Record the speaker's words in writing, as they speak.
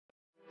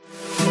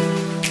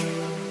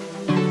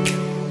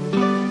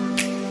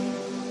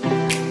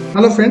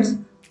Hello friends,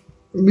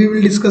 we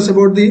will discuss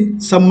about the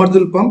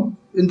submersible pump.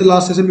 In the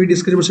last session we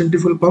discussed about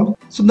centrifugal pump.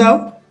 So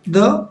now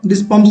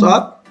these pumps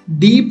are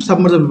deep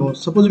submersible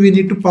pumps. Suppose we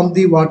need to pump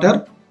the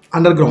water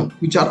underground,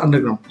 which are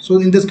underground. So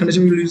in this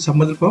condition we will use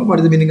submersible pump. What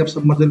is the meaning of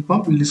submersible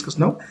pump? We will discuss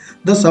now.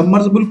 The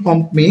submersible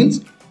pump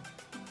means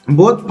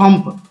both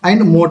pump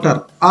and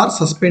motor are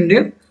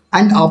suspended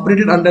and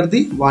operated under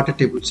the water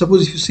table.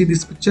 Suppose if you see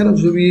this picture,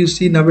 so we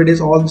see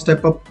nowadays all this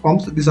type of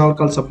pumps. These are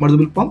called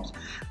submersible pumps.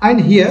 And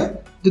here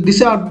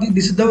this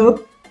is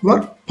the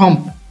your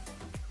pump.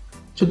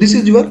 So this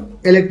is your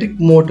electric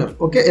motor.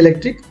 Okay,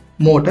 electric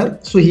motor.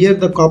 So here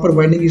the copper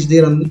winding is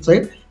there on the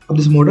side of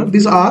this motor.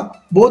 These are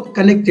both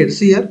connected.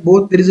 See here,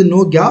 both there is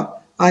no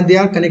gap and they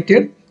are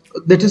connected.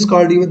 That is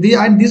called the,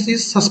 and this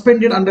is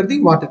suspended under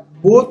the water.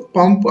 Both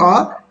pump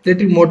or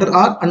electric motor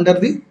are under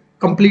the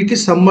completely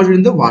submerged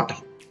in the water.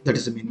 That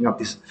is the meaning of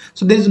this.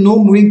 So there is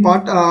no moving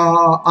part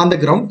on the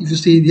ground. If you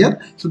see here,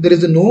 so there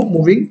is no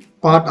moving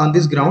part on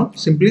this ground.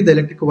 Simply the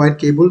electric wire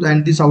cable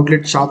and this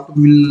outlet shaft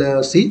we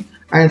will see,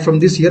 and from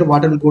this here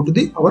water will go to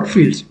the our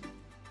fields.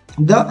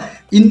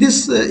 In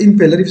this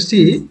impeller, if you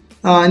see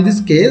in this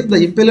case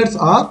the impellers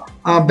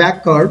are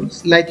back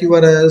curves like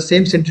your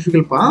same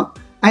centrifugal pump,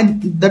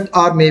 and that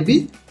are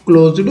maybe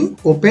closed,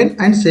 open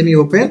and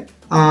semi-open.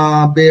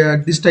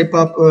 This type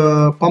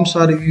of pumps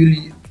are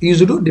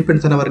used to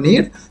depends on our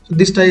need. So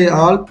this type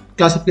all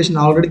classification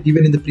already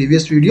given in the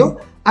previous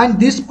video, and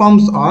these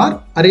pumps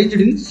are arranged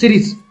in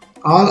series,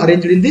 all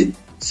arranged in the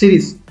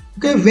series.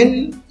 Okay,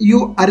 when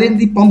you arrange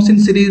the pumps in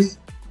series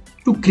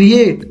to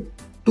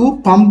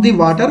pump the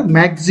water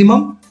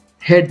maximum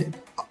head,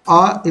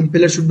 or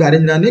impeller should be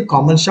arranged on a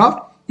common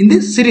shaft in the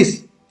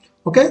series.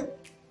 Okay,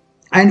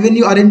 and when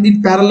you arrange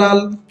in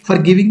parallel for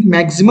giving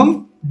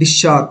maximum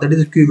discharge, that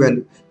is the Q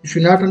value. If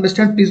you not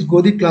understand, please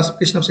go the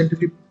classification of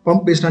centrifugal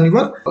pump based on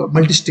your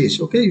multi-stage.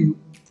 Okay,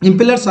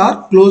 impellers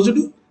are closed.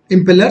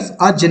 Impellers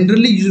are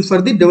generally used for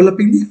the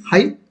developing the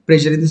high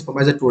pressure in this pump,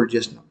 as I told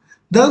just now.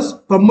 The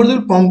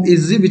submersible pump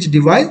is which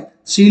device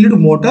sealed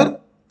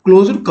motor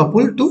closed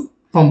coupled to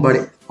pump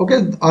body. Okay,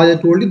 as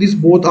I told you, these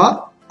both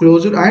are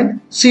closed and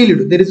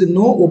sealed. There is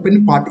no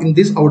open part in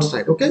this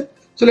outside. Okay,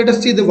 so let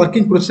us see the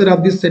working procedure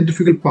of this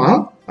centrifugal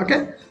pump.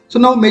 Okay, so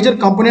now major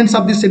components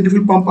of this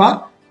centrifugal pump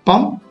are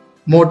pump,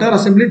 motor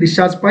assembly,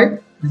 discharge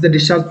pipe. This is the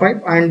discharge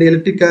pipe, and the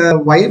electric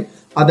wire,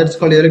 that is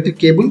called electric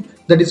cable,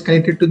 that is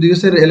connected to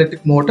this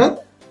electric motor.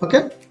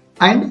 Okay,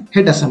 and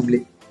head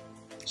assembly.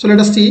 So let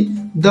us see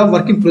the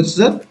working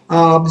procedure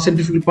of the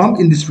centrifugal pump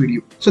in this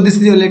video. So this is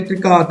the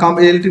electric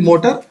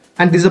motor,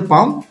 and this is a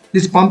pump.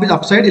 This pump is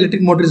upside,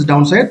 electric motor is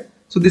downside.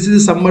 So this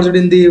is submerged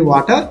in the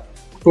water.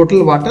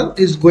 Total water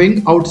is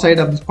going outside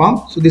of this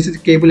pump. So this is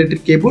cable,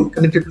 electric cable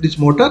connected to this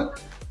motor.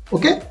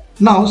 Okay,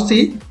 now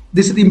see,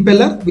 this is the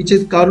impeller which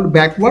is curved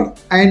backward,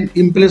 and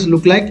impellers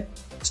look like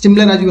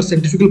similar as your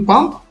centrifugal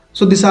pump.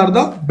 So these are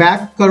the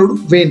back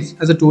curved vanes,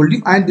 as I told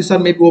you, and these are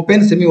maybe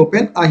open,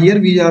 semi-open. Here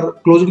we are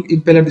closed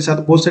impeller. These are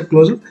the both side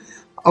closed.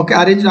 Okay,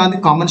 arranged on the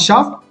common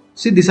shaft.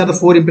 See, these are the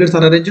four impellers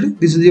are arranged.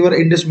 This is your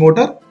induced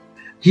motor.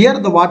 Here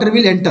the water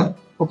will enter.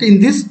 Okay, in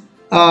this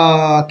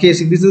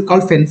casing, this is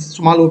called fence,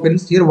 small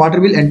openings. Here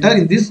water will enter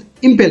in this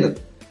impeller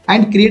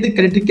and create a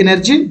kinetic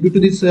energy due to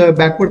this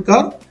backward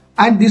curve,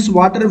 and this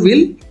water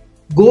will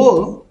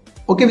go,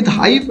 okay, with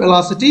high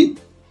velocity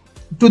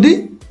to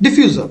the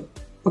diffuser.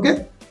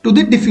 Okay, to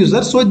the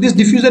diffuser. So this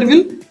diffuser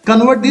will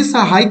convert this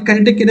high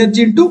kinetic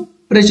energy into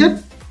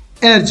pressure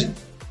energy.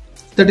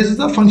 That is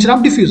the function of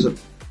diffuser.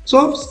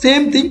 So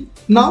same thing,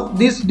 now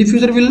this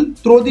diffuser will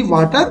throw the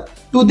water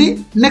to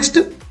the next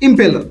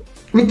impeller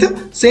with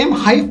the same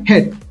high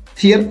head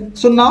here.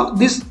 So now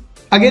this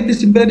again,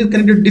 this impeller is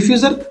connected to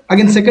diffuser.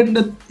 Again, second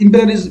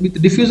impeller is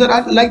with diffuser,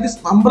 and like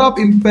this number of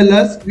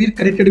impellers we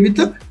connected with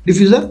the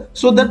diffuser,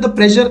 so that the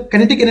pressure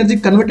kinetic energy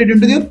converted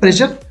into the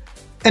pressure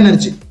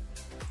energy,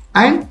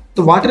 and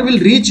the water will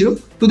reach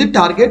to the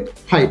target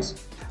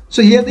heights.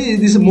 So here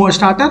this is more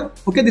starter.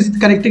 Okay, this is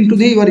connecting to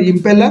the your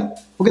impeller.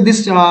 Okay,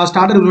 this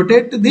starter will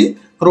rotate, the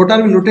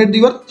rotor will rotate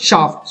your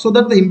shaft, so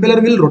that the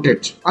impeller will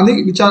rotate,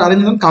 and which are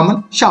arranged on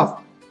common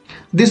shaft.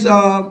 This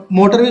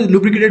motor is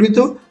lubricated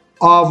with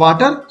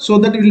water, so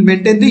that it will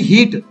maintain the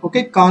heat.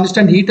 Okay,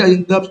 constant heat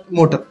in the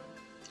motor.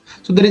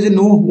 So there is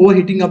no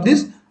overheating of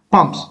these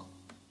pumps.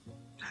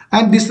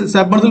 And these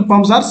submersible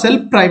pumps are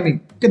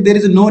self-priming. Okay, there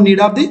is no need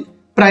of the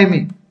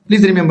priming.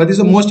 Please remember, this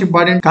is the most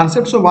important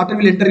concept. So water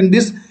will enter in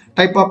this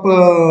type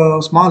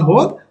of small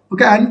hole.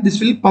 Okay, and this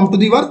will pump to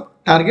the your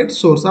target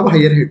source of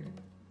higher head.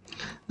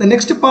 The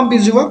next pump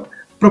is your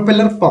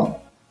propeller pump.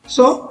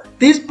 So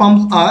these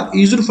pumps are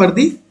used for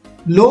the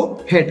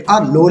low head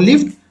or low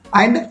lift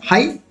and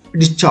high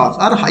discharge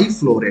or high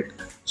flow rate.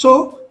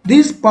 So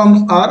these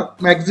pumps are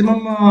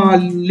maximum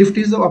lift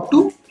is up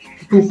to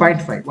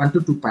 2.5, 1 to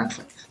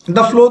 2.5.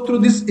 The flow through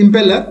this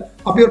impeller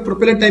of your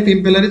propeller type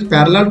impeller is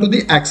parallel to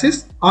the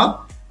axis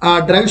or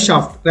drive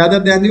shaft rather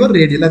than your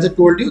radial. As I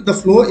told you, the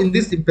flow in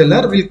this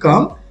impeller will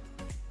come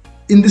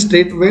in the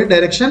straight way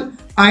direction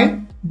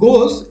and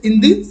goes in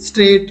the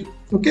straight.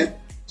 Okay,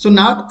 So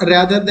not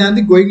rather than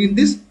the going in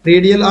this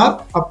radial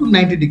or up to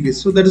 90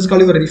 degrees. So that is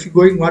called your, if you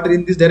going water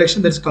in this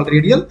direction, that is called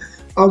radial.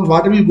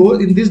 Water will go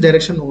in this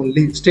direction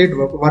only, straight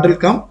water will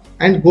come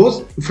and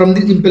goes from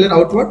the impeller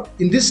outward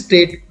in this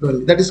straight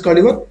only. That is called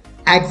your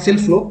axial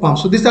flow pump.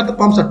 So these are the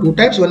pumps are two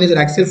types. One is an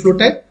axial flow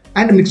type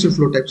and mixed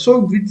flow type. So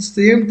with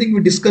same thing we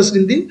discussed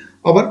in the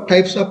our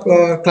types of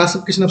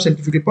classification of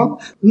centrifugal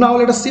pump. Now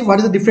let us see what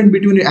is the difference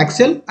between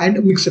axial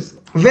and mixed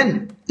flow.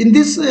 When in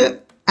this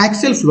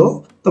axial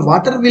flow, the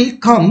water will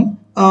come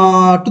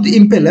to the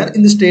impeller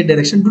in the straight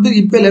direction. Due to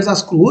the impellers or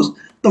screws,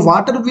 the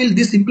water will,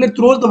 this impeller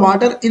throws the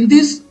water in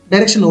this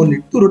direction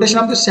only, to rotation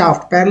of the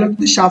shaft, parallel to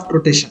the shaft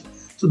rotation.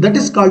 So that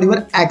is called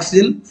your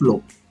axial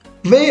flow.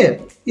 Where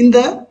in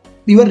the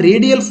your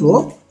radial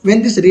flow,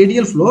 when this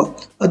radial flow,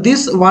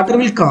 this water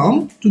will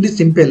come to this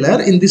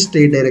impeller in this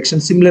straight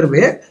direction, similar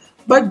way,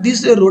 but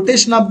this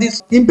rotation of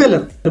this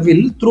impeller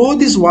will throw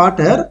this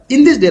water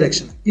in this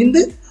direction, in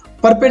the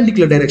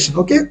perpendicular direction.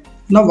 Okay,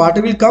 now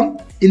water will come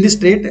in this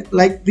straight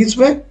like this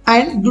way,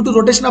 and due to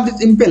rotation of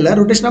this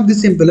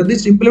impeller,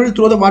 this impeller will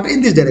throw the water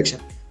in this direction.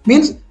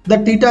 Means the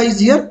theta is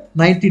here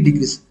 90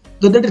 degrees.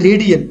 So that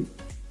radial.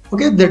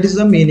 Okay, that is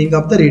the meaning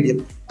of the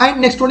radial.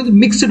 And next one is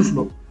mixed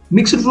flow.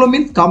 Mixed flow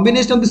means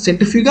combination of the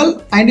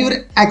centrifugal and your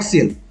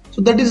axial.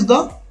 So that is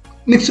the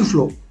mixed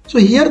flow. So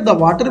here the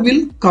water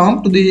will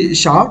come to the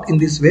shaft in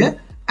this way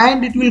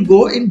and it will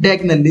go in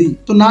diagonally.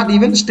 So not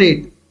even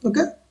straight.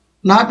 Okay,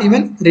 not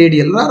even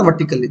radial or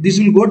vertically. This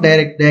will go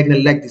direct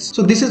diagonal like this.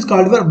 So this is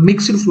called your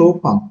mixed flow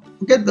pump.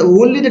 Okay,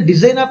 only the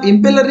design of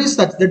impeller is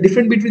such. The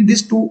difference between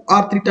these two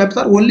or three types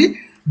are only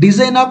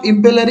design of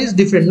impeller is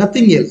different,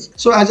 nothing else.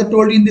 So as I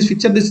told you in this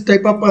picture, this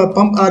type of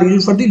pump are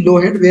used for the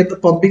low head, where the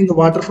pumping the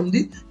water from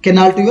the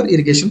canal to your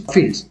irrigation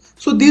fields.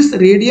 So these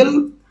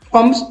radial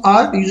pumps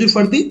are used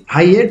for the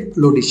high head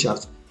low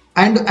discharge,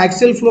 and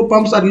axial flow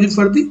pumps are used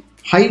for the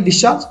high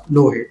discharge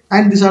low head,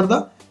 and these are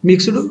the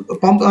mixed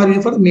pumps are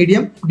used for the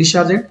medium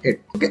discharge and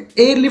head. Okay,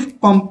 airlift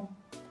pump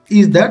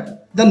is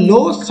that the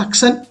low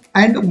suction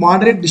and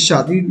moderate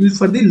discharge. We use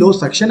for the low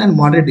suction and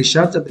moderate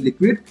discharge of the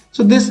liquid.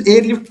 So this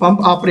airlift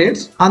pump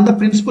operates on the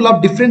principle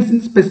of difference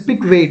in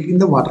specific weight in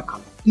the water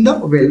column, in the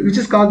well, which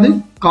is called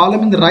the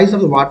column in the rise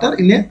of the water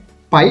in a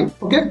pipe,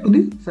 okay, to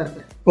the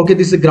surface. Okay,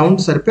 this is the ground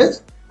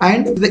surface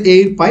and the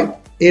air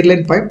pipe,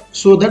 airline pipe.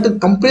 So that the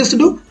compressed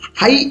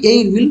high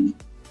air will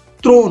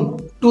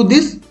thrown to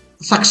this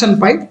suction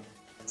pipe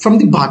from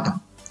the bottom.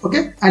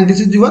 Okay, and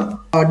this is your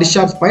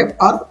discharge pipe.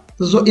 Or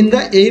so in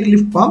the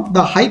airlift pump,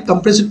 the high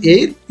compressed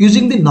air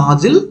using the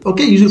nozzle,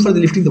 okay, used for the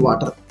lifting the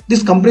water.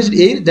 This compressed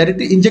air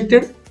directly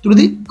injected through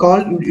the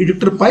called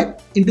ejector pipe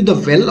into the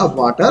well of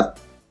water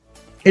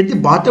at the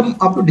bottom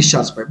of the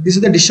discharge pipe. This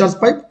is the discharge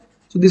pipe.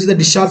 So this is the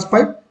discharge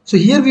pipe. So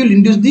here we will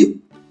induce the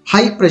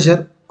high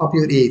pressure of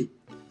your air,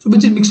 so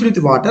which is mixed with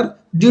water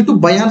due to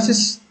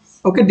buoyancy.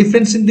 Okay,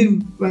 difference in the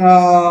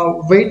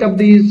weight of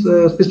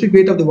the specific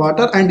weight of the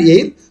water and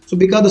air. So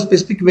because the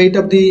specific weight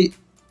of the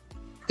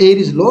air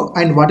is low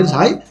and water is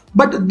high,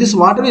 but this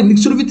water is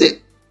mixed with the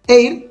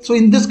air. So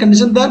in this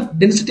condition, the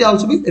density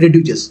also will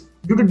reduces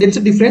due to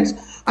density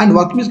difference, and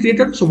vacuum is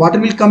created. So water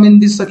will come in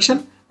this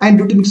section, and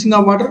due to mixing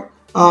of water,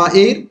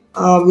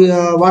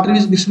 water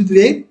is mixed with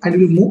the air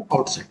and will move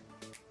outside.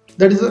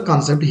 That is the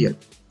concept here.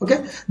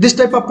 Okay, this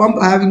type of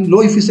pump having low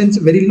efficiency,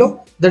 very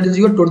low. That is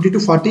your 20 to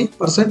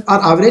 40%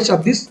 or average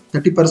of this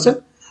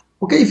 30%.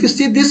 Okay, if you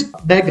see this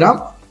diagram,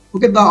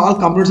 okay, the all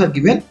components are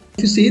given.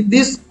 If you see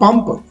this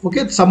pump,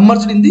 okay,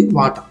 submerged in the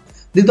water.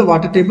 This is the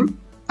water table,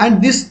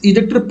 and this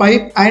ejector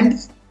pipe and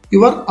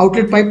your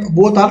outlet pipe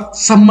both are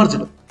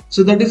submerged.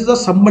 So that is the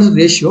submerged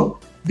ratio.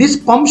 This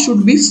pump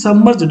should be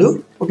submerged.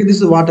 Okay, this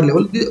is the water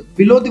level.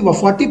 Below the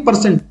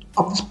 40%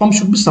 of this pump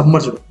should be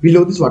submerged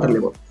below this water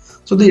level.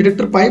 So the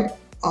ejector pipe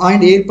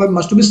and air pipe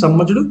must be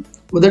submerged.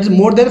 That is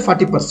more than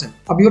 40%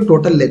 of your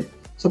total length.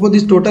 Suppose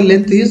this total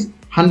length is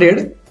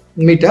 100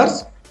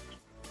 meters.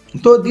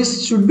 So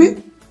this should be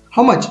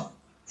how much?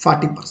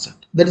 40%.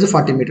 That is a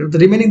 40 meters. The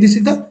remaining, this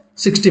is the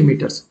 60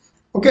 meters.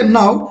 Okay,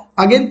 now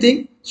again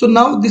think. So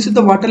now this is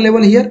the water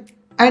level here,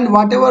 and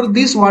whatever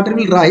this water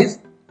will rise,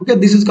 okay,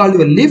 this is called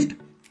your lift,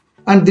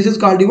 and this is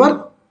called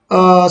your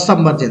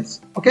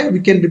submergence. Okay, we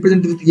can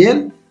represent it with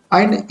L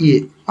and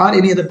A or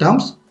any other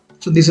terms.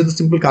 So this is the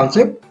simple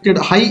concept.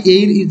 High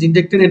air is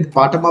injected at the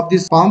bottom of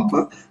this pump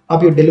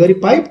of your delivery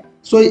pipe,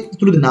 so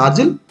through the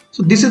nozzle.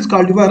 So this is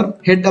called your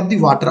head of the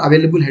water,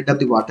 available head of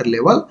the water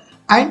level,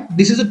 and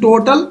this is a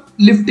total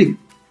lifting,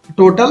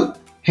 total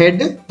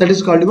head, that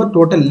is called your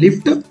total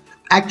lift.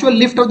 Actual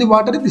lift of the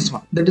water is this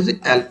one, that is the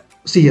L.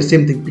 See here,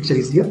 same thing, picture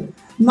is here.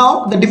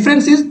 Now the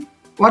difference is,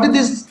 what is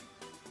this?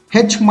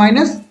 H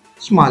minus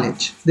small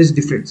h, this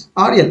difference,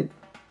 or L.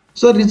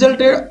 So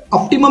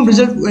optimum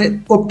result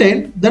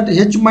obtained, that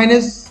H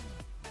minus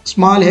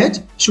small h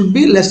should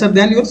be lesser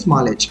than your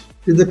small h.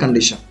 This is the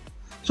condition.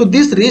 So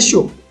this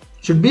ratio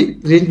should be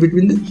range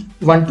between the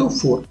 1 to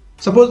 4.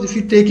 Suppose if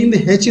you taking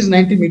the h is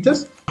 90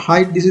 meters,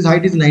 height, this is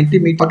height is 90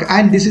 meters,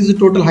 and this is the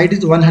total height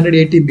is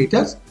 180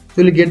 meters.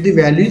 So you'll get the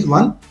value is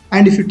 1,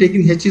 and if you take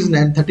in H is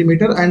 30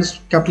 meter and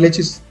capital H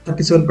is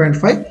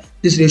 37.5,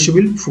 this ratio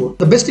will be 4.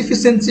 The best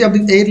efficiency of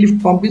the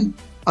airlift pump is,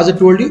 as I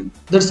told you,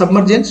 the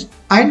submergence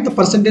and the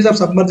percentage of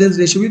submergence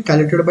ratio will be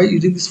calculated by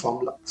using this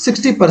formula.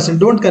 60%,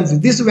 don't confuse.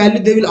 This value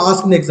they will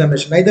ask in the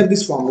examination, either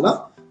this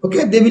formula,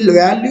 okay, they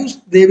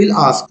will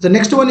ask. The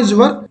next one is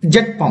your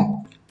jet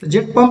pump. The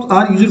jet pumps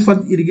are used for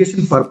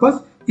irrigation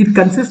purpose. It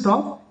consists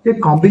of a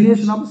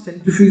combination of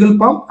centrifugal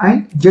pump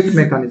and jet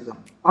mechanism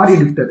or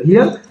ejector.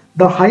 Here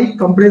the high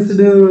compressed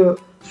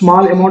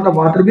small amount of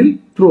water will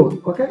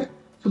throw. Okay,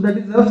 so that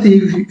is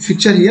the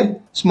picture here.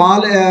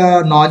 Small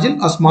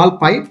nozzle, a small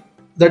pipe,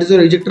 that is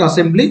your ejector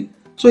assembly.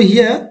 So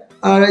here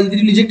it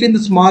will eject in the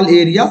small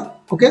area.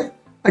 Okay,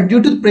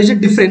 due to the pressure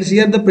difference,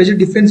 here the pressure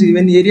difference,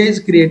 when area is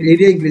created,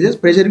 area increases,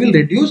 pressure will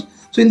reduce.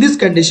 So in this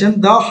condition,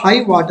 the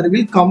high water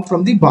will come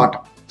from the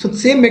bottom. So the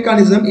same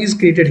mechanism is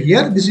created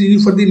here. This is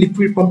used for the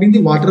liquid, pumping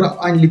the water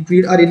and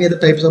liquid or any other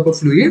types of a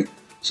fluid.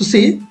 So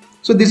see,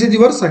 so this is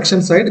your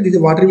suction side. This is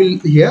water will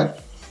here,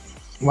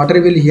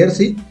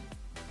 see.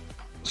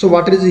 So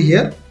water is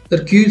here,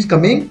 the Q is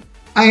coming,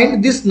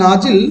 and this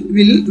nozzle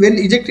will, when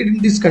ejected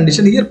in this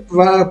condition, here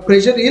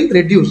pressure will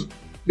reduce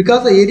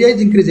because the area is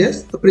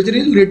increases, the pressure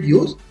will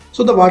reduce.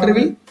 So the water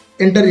will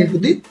enter into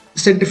the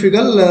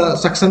centrifugal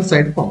suction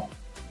side pump.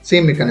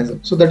 Same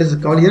mechanism. So that is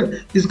called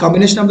here. This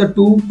combination of the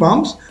two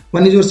pumps.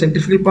 One is your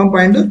centrifugal pump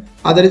and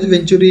other is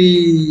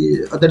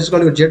Venturi. That is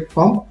called your jet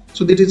pump.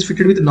 So this is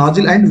fitted with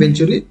nozzle and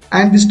Venturi.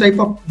 And this type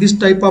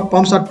of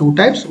pumps are two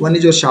types. One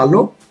is your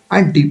shallow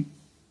and deep.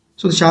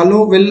 So the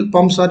shallow well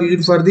pumps are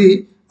used for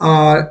the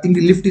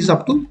lift is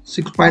up to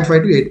 6.5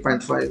 to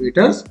 8.5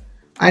 meters.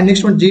 And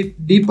next one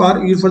deep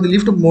are used for the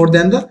lift more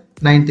than the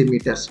 90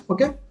 meters.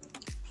 Okay.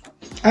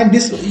 And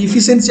this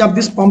efficiency of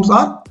these pumps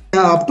are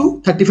up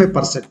to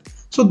 35%.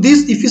 So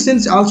this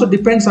efficiency also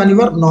depends on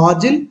your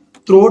nozzle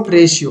throat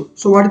ratio.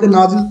 So what is the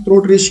nozzle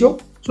throat ratio?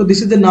 So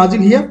this is the nozzle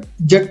here,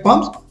 jet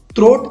pumps,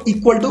 throat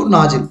equal to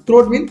nozzle.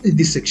 Throat means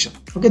this section.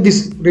 Okay,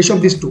 this ratio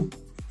of these two,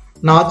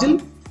 nozzle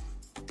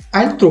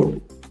and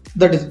throat.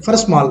 That is for a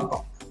small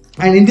pump.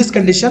 And in this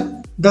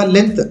condition, the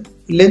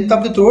length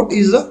of the throat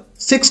is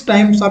 6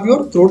 times of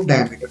your throat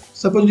diameter.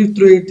 Suppose you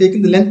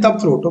taking the length of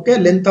throat, okay,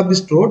 length of this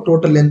throat,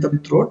 total length of the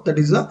throat, that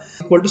is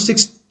equal to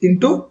 6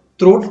 into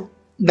throat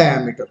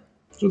diameter.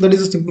 So that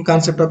is a simple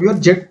concept of your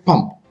jet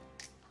pump.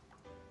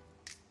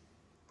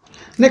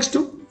 Next,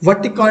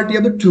 verticality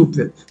of the tube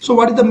well. So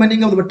what is the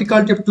meaning of the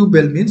verticality of tube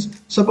well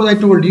means? Suppose I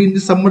told you in the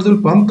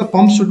submersible pump, the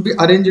pump should be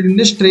arranged in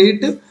a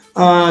straight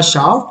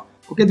shaft.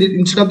 Okay,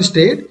 instead of the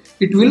straight,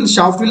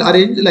 shaft will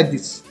arrange like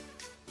this.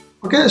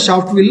 Okay,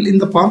 shaft will in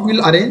the pump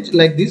will arrange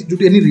like this due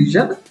to any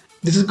reason.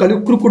 This is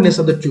called crookedness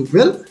of the tube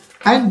well,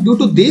 and due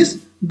to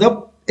this,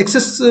 the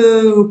excess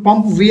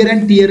pump wear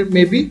and tear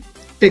maybe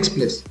takes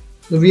place.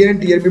 The wear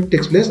and tear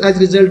takes place. As a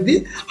result,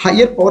 the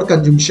higher power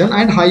consumption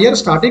and higher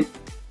starting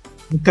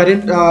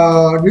current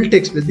will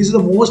take place. This is the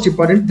most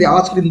important. They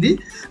asked in the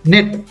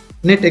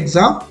net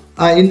exam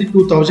in the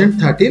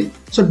 2013.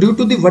 So due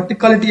to the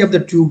verticality of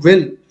the tube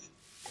well,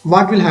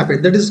 what will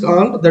happen? That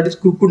is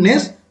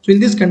crookedness. So in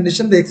this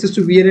condition, the excess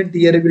wear and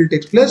tear will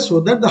take place,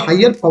 so that the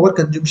higher power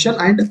consumption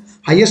and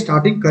higher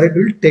starting current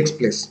will take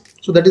place.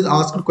 So that is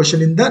asked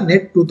question in the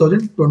net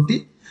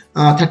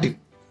 2013.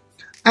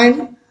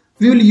 And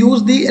we will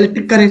use the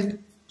electric current.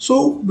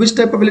 So which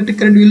type of electric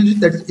current we will use?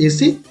 That is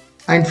AC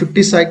and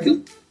 50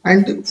 cycle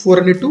and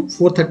 400 to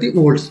 430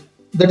 volts.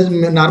 That is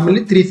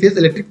normally 3-phase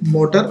electric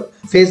motor,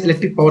 phase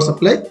electric power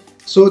supply.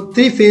 So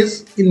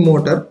 3-phase in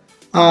motor.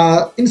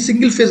 In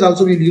single phase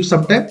also we will use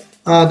sometime.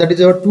 That is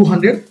our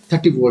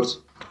 230 volts.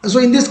 So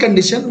in this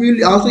condition, we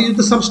will also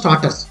use some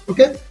starters.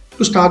 Okay,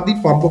 to start the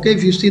pump. Okay,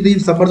 if you see the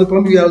submersible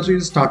pump, we also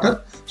use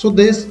starter. So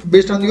this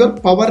based on your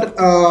power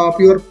of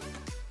your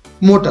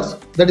motors.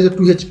 That is a 2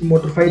 HP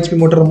motor, 5 HP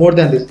motor, or more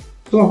than this.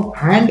 So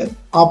hand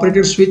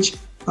operated switch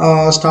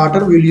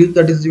starter we will use,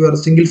 that is your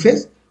single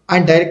phase,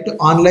 and direct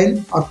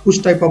online or push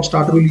type of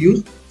starter we will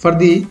use for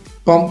the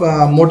pump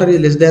motor is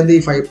less than the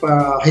 5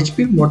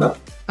 HP motor,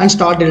 and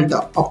star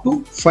delta up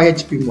to 5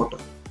 HP motor.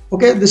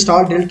 Okay, the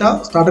star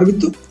delta starter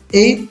with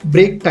a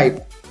brake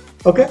type.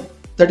 Okay,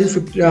 that is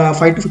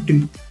 5 to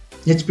 15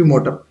 HP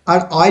motor,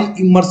 and oil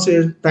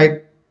immersion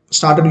type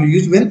starter we will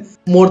use when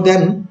more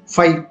than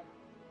 5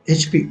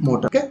 HP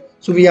motor. Okay,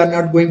 so we are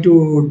not going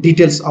to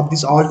details of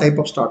this all type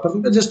of starter.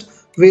 Just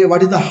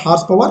what is the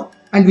horsepower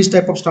and which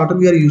type of starter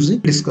we are using,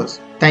 discuss.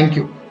 Thank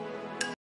you.